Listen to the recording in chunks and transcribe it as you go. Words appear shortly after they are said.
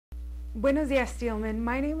Buenos dias, Steelman.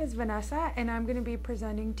 My name is Vanessa, and I'm going to be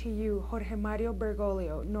presenting to you Jorge Mario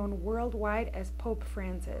Bergoglio, known worldwide as Pope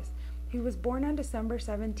Francis. He was born on December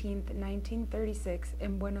 17, 1936,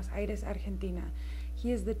 in Buenos Aires, Argentina.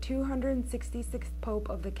 He is the 266th Pope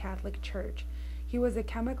of the Catholic Church. He was a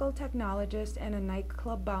chemical technologist and a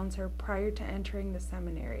nightclub bouncer prior to entering the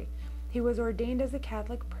seminary. He was ordained as a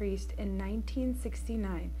Catholic priest in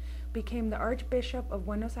 1969, became the Archbishop of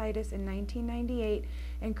Buenos Aires in 1998,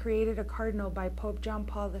 and created a cardinal by Pope John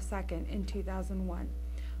Paul II in 2001.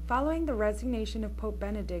 Following the resignation of Pope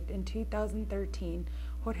Benedict in 2013,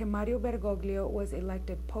 Jorge Mario Bergoglio was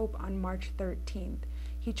elected Pope on March 13th.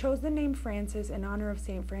 He chose the name Francis in honor of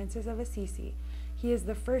St. Francis of Assisi. He is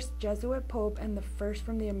the first Jesuit Pope and the first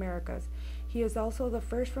from the Americas. He is also the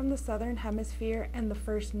first from the Southern Hemisphere and the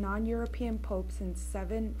first non-European Pope since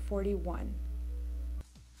 741.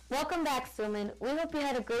 Welcome back, Steelman. We hope you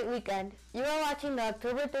had a great weekend. You are watching the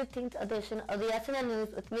October 13th edition of the SNN News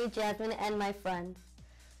with me, Jasmine, and my friends.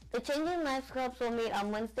 The Changing Lives Clubs will meet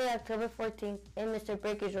on Wednesday, October 14th in Mr.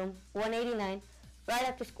 Baker's room, 189, right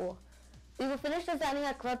after school. We will finish designing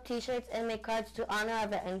our club t-shirts and make cards to honor our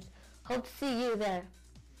veterans. Hope to see you there.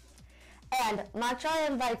 And Matra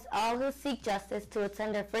invites all who seek justice to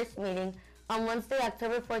attend their first meeting on Wednesday,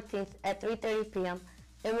 October 14th at 3:30 p.m.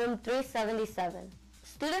 in room 377.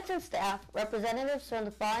 Students and staff, representatives from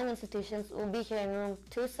the following institutions will be here in room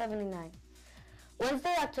 279.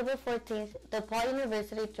 Wednesday, October 14th, DePaul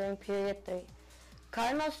University during period 3.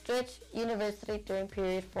 Cardinal Stritch University during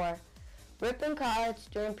period 4. Ripon College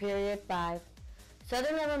during period 5.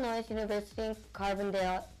 Southern Illinois University in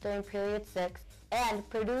Carbondale during period 6. And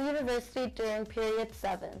Purdue University during period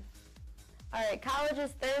 7. Alright, college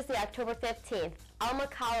is Thursday, October 15th. Alma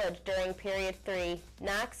College during period 3,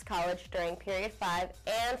 Knox College during period 5,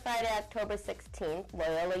 and Friday, October 16th,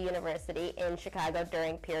 Loyola University in Chicago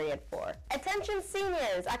during period 4. Attention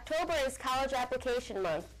seniors! October is college application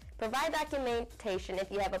month. Provide documentation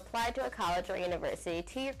if you have applied to a college or university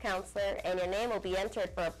to your counselor, and your name will be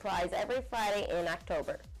entered for a prize every Friday in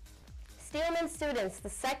October. Steelman students, the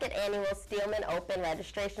second annual Steelman Open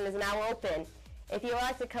registration is now open. If you would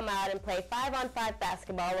like to come out and play 5-on-5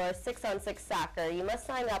 basketball or 6-on-6 soccer, you must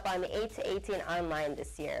sign up on the 8-to-18 online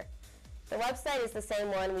this year. The website is the same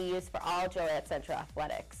one we use for all JOLIET Central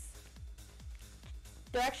Athletics.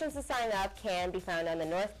 Directions to sign up can be found on the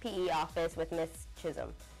North PE office with Miss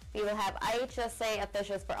Chisholm. We will have IHSA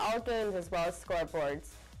officials for all games as well as scoreboards.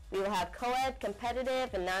 We will have co-ed,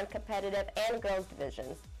 competitive, and non-competitive, and girls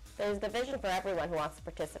divisions. There is a division for everyone who wants to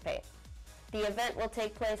participate. The event will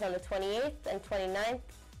take place on the 28th and 29th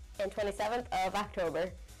and 27th of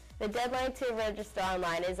October. The deadline to register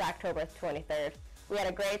online is October 23rd. We had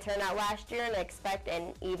a great turnout last year and expect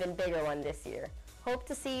an even bigger one this year. Hope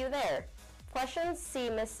to see you there. Questions? See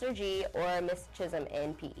Mr. G or Miss Chisholm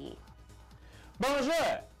in PE.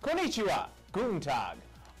 Bonjour, konnichiwa, guten tag.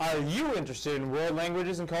 Are you interested in world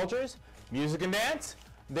languages and cultures, music and dance?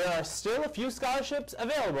 There are still a few scholarships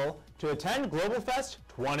available to attend Global Fest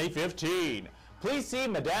 2015. Please see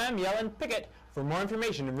Madame Yellen Pickett for more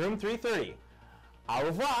information in room 330. Au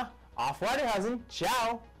revoir, auf Wiederhausen,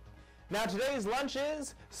 ciao. Now today's lunch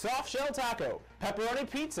is soft shell taco, pepperoni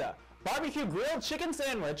pizza, barbecue grilled chicken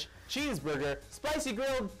sandwich, cheeseburger, spicy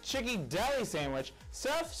grilled chicken deli sandwich,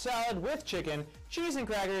 stuffed salad with chicken, cheese and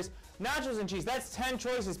crackers, nachos and cheese. That's 10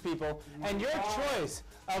 choices, people. And your choice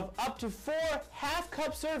of up to 4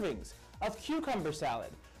 half-cup servings of cucumber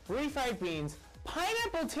salad, refried beans,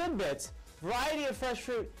 pineapple tidbits, variety of fresh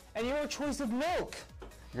fruit, and your choice of milk.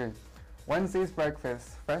 Good. Wednesday's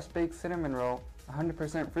breakfast, fresh baked cinnamon roll,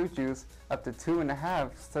 100% fruit juice, up to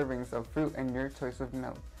 2.5 servings of fruit, and your choice of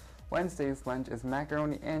milk. Wednesday's lunch is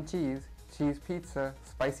macaroni and cheese, cheese pizza,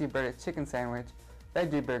 spicy breaded chicken sandwich,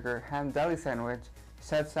 veggie burger, ham deli sandwich,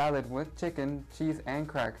 chef salad with chicken, cheese, and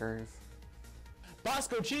crackers.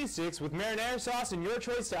 Bosco cheese sticks with marinara sauce, and your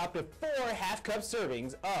choice to up to 4 half-cup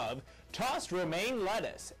servings of tossed romaine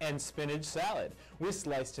lettuce and spinach salad with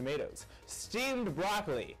sliced tomatoes, steamed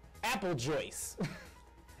broccoli, apple juice,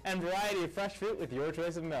 and variety of fresh fruit with your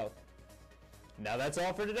choice of milk. Now that's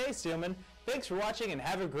all for today, Steelman. Thanks for watching and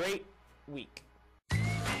have a great week.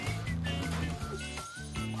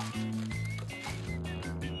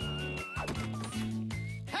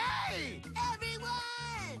 Hey!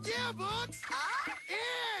 Everyone! Yearbooks are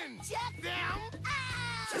in! Check them out!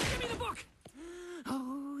 Just give me the book!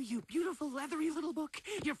 Oh, you beautiful, leathery little book.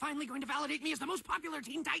 You're finally going to validate me as the most popular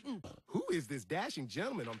Teen Titan. Who is this dashing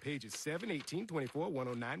gentleman on pages 7, 18, 24,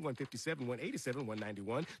 109, 157, 187,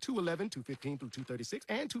 191, 211, 215 through 236,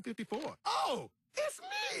 and 254? Oh, it's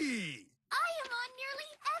me! I am on nearly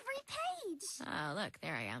every page. Oh, look,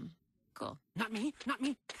 there I am. me, not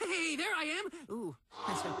me. Hey, there I am. Ooh,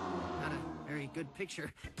 that's not a very good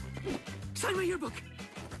picture. Sign my yearbook.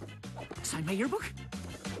 Sign my yearbook.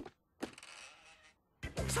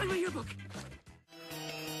 Sign my yearbook.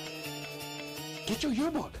 Get your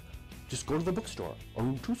yearbook. Just go to the bookstore or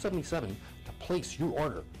room 277 to place your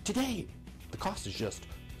order today. The cost is just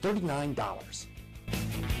 $39.